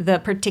it the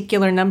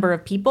particular number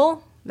of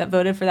people that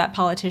voted for that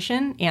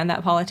politician and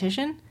that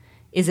politician?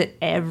 Is it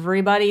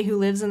everybody who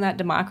lives in that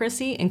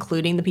democracy,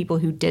 including the people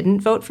who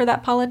didn't vote for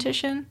that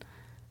politician?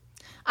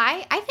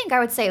 I think I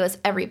would say it was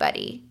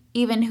everybody,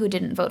 even who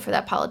didn't vote for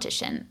that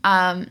politician.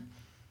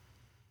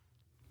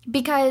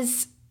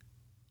 Because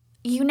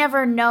you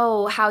never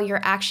know how your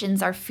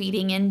actions are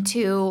feeding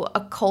into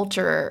a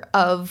culture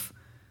of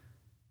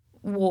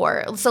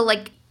war. So,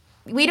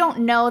 we don't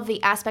know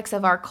the aspects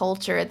of our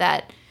culture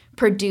that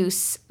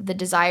produce the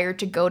desire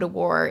to go to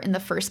war in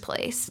the first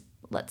place,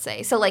 let's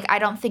say. So, I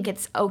don't think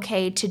it's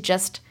okay to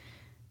just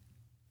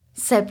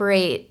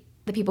separate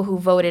the people who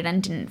voted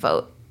and didn't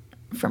vote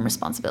from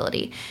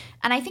responsibility.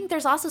 And I think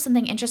there's also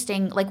something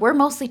interesting. We're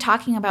mostly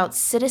talking about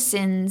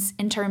citizens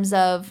in terms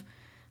of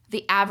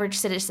the average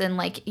citizen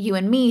like you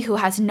and me who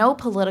has no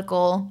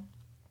political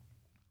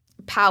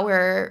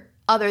power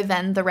other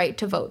than the right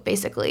to vote,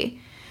 basically.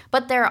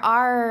 But there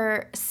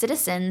are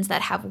citizens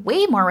that have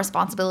way more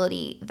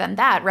responsibility than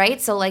that,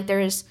 right? So like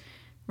there's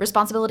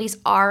responsibilities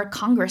are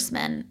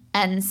congressmen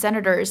and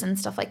senators and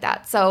stuff like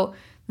that. So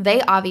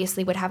they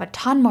obviously would have a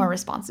ton more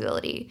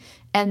responsibility.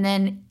 And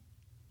then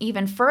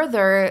even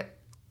further,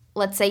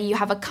 let's say you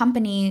have a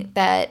company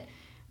that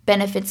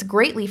benefits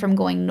greatly from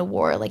going to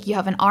war, like you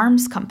have an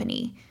arms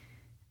company,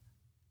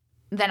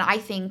 then I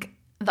think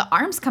the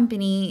arms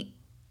company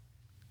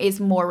is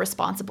more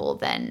responsible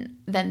than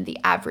the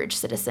average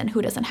citizen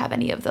who doesn't have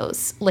any of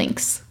those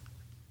links.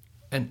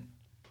 And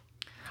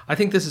I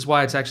think this is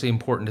why it's actually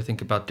important to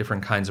think about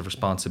different kinds of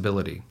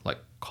responsibility, like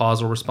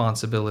causal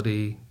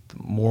responsibility,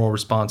 moral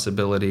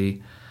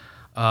responsibility,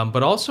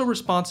 but also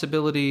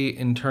responsibility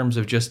in terms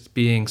of just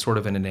being sort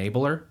of an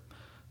enabler.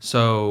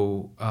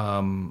 So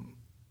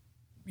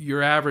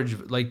your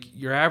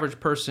average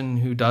person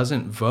who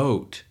doesn't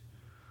vote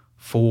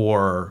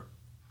for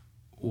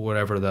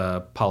whatever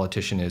the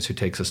politician is who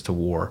takes us to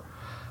war.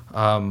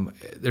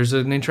 There's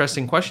an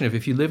interesting question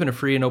if you live in a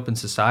free and open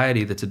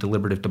society that's a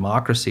deliberative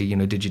democracy,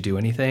 did you do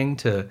anything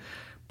to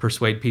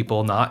persuade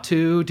people not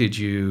to? Did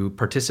you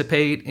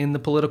participate in the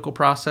political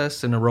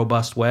process in a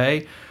robust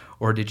way?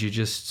 Or did you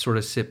just sort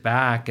of sit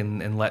back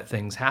and let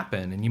things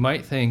happen? And you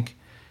might think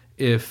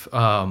if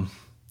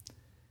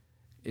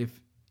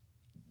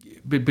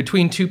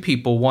between two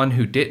people, one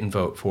who didn't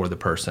vote for the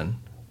person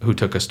who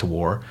took us to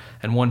war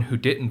and one who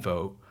didn't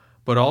vote,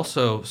 but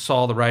also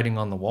saw the writing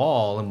on the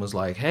wall and was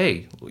like,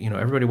 hey,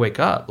 everybody wake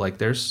up. Like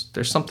there's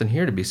something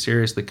here to be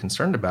seriously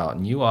concerned about,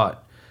 and you ought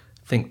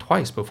to think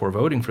twice before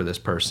voting for this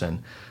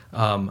person.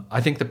 I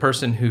think the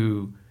person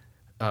who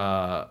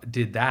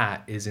did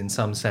that is in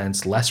some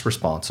sense less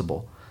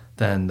responsible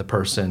than the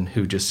person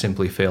who just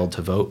simply failed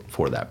to vote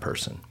for that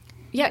person.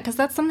 Yeah, because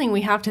that's something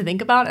we have to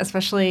think about,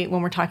 especially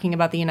when we're talking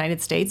about the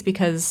United States,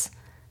 because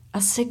a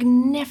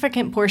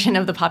significant portion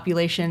of the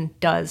population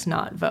does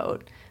not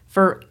vote.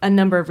 For a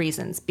number of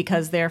reasons,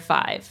 because they're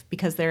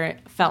because they're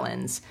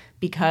felons,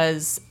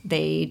 because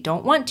they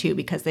don't want to,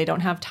 because they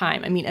don't have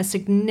time. I mean, a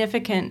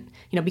significant,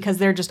 because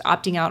they're just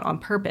opting out on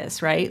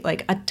purpose, right?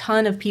 Like a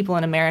ton of people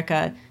in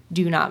America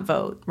do not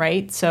vote,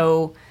 right?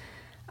 So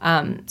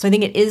I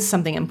think it is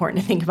something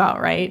important to think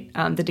about, right?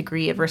 The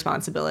degree of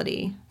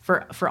responsibility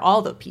for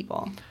all the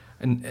people.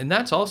 And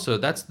that's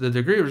the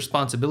degree of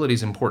responsibility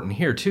is important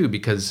here too,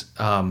 because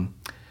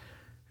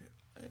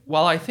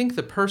while I think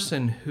the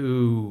person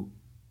who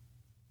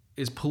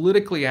is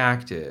politically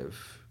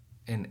active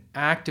and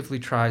actively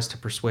tries to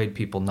persuade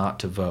people not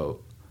to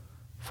vote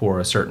for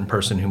a certain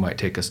person who might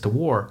take us to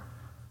war,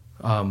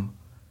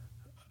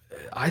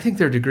 I think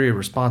their degree of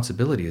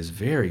responsibility is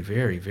very,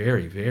 very,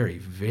 very, very,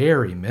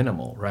 very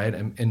minimal, right?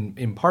 And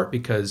in part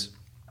because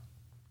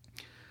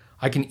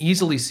I can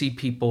easily see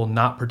people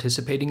not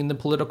participating in the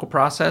political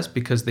process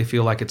because they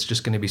feel like it's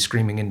just going to be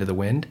screaming into the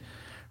wind,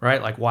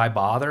 right? Like, why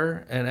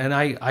bother? And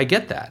I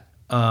get that.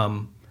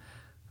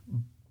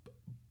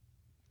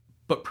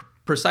 But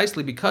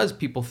precisely because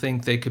people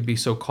think they could be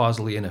so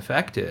causally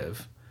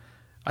ineffective,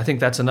 I think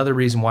that's another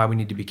reason why we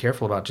need to be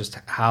careful about just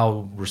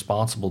how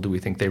responsible do we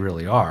think they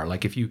really are.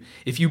 Like if you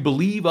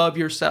believe of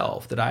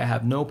yourself that I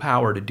have no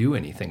power to do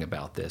anything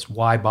about this,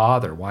 why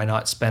bother? Why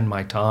not spend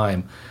my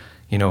time,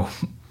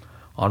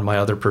 on my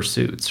other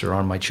pursuits or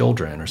on my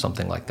children or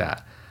something like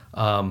that?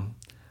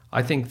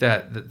 I think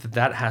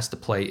that has to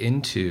play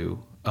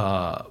into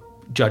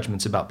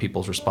judgments about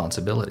people's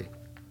responsibility.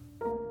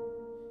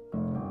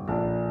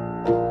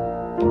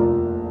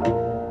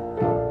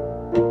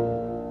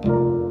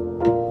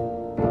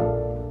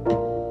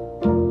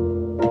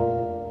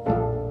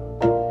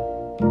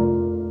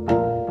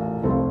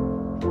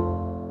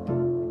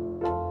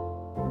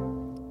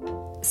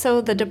 So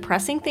the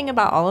depressing thing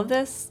about all of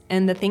this,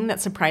 and the thing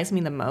that surprised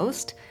me the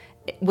most,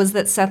 was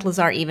that Seth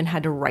Lazar even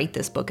had to write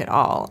this book at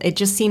all. It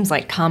just seems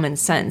like common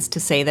sense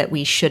to say that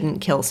we shouldn't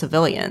kill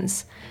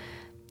civilians.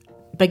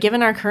 But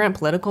given our current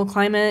political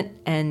climate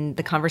and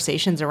the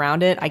conversations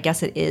around it, I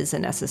guess it is a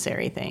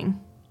necessary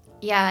thing.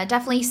 Yeah, it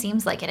definitely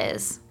seems like it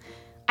is.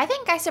 I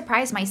think I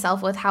surprised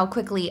myself with how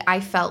quickly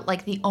I felt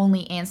like the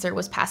only answer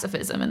was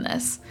pacifism in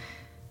this.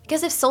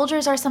 Because if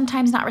soldiers are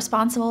sometimes not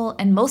responsible,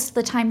 and most of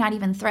the time not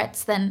even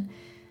threats, then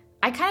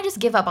I kind of just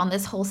give up on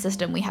this whole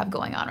system we have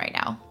going on right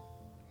now.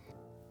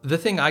 The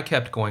thing I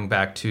kept going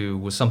back to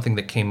was something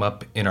that came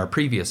up in our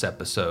previous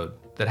episode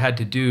that had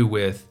to do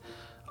with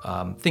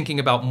thinking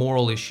about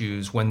moral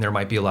issues when there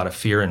might be a lot of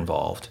fear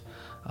involved.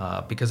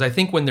 Because I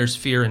think when there's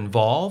fear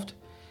involved,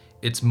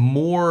 it's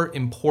more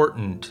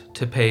important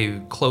to pay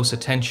close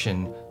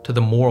attention to the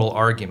moral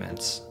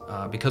arguments.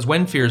 Because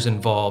when fear is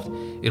involved,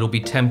 it'll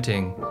be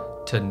tempting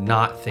to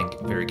not think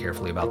very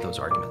carefully about those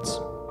arguments.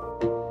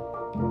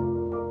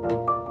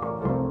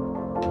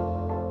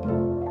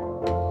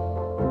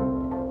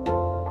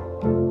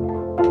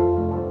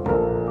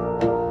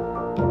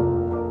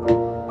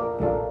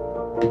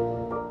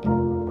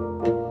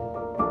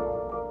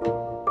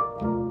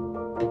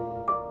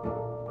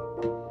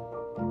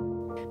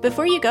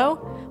 Before you go,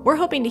 we're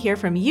hoping to hear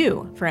from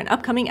you for an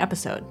upcoming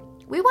episode.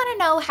 We want to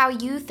know how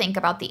you think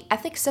about the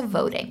ethics of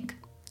voting.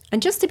 And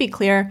just to be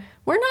clear,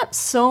 we're not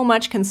so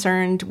much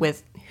concerned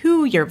with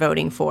who you're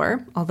voting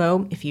for,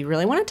 although if you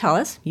really want to tell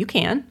us, you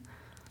can.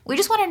 We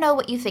just want to know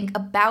what you think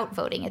about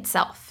voting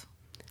itself.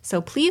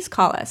 So please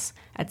call us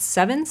at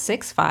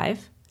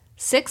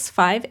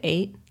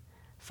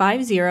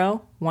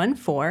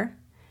 765-658-5014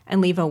 and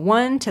leave a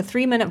 1 to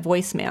 3 minute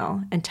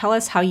voicemail and tell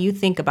us how you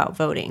think about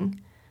voting.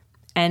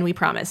 And we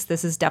promise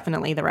this is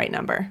definitely the right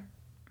number.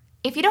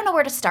 If you don't know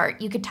where to start,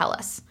 you could tell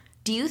us.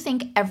 Do you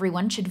think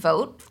everyone should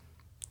vote?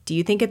 Do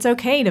you think it's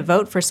okay to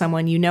vote for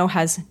someone you know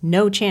has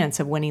no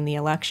chance of winning the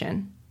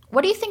election?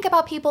 What do you think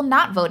about people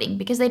not voting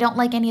because they don't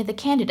like any of the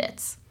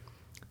candidates?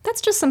 That's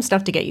just some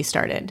stuff to get you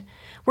started.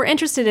 We're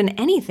interested in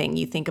anything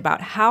you think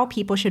about how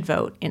people should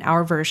vote in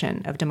our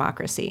version of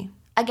democracy.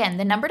 Again,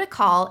 the number to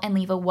call and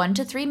leave a 1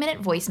 to 3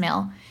 minute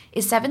voicemail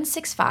is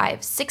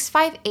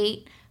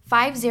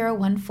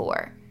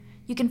 765-658-5014.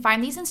 You can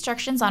find these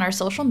instructions on our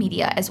social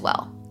media as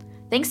well.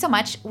 Thanks so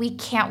much. We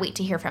can't wait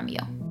to hear from you.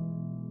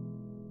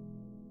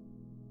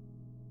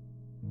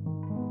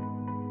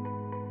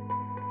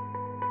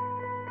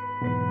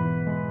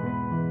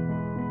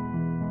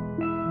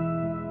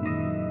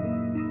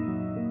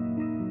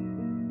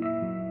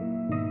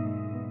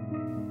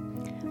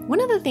 One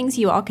of the things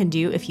you all can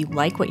do if you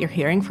like what you're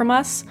hearing from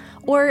us,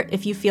 or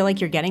if you feel like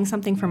you're getting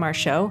something from our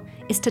show,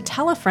 is to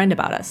tell a friend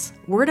about us.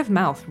 Word of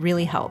mouth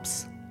really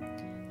helps.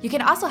 You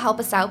can also help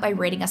us out by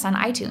rating us on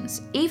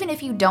iTunes, even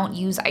if you don't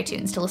use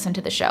iTunes to listen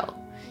to the show.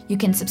 You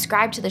can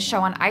subscribe to the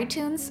show on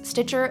iTunes,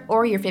 Stitcher,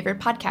 or your favorite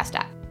podcast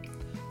app.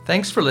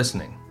 Thanks for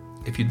listening.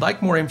 If you'd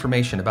like more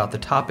information about the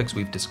topics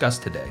we've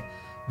discussed today,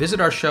 visit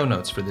our show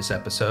notes for this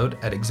episode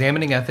at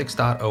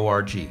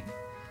examiningethics.org.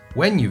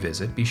 When you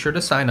visit, be sure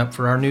to sign up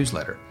for our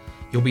newsletter.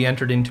 You'll be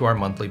entered into our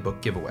monthly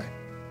book giveaway.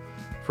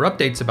 For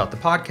updates about the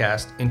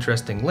podcast,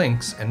 interesting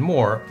links, and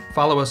more,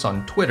 follow us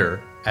on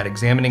Twitter at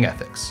Examining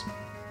Ethics.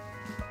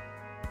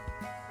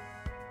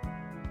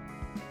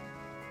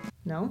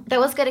 No? That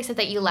was good, except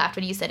that you laughed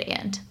when you said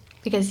 "and,"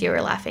 because you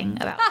were laughing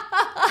about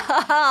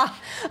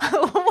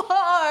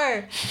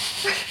War!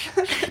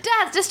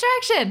 Dad's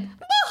distraction.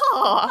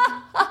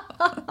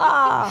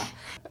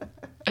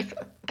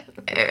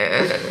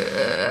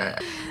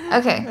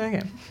 Okay.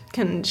 Okay.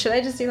 Should I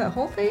just do that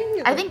whole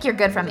thing? I think you're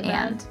good from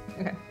 "and."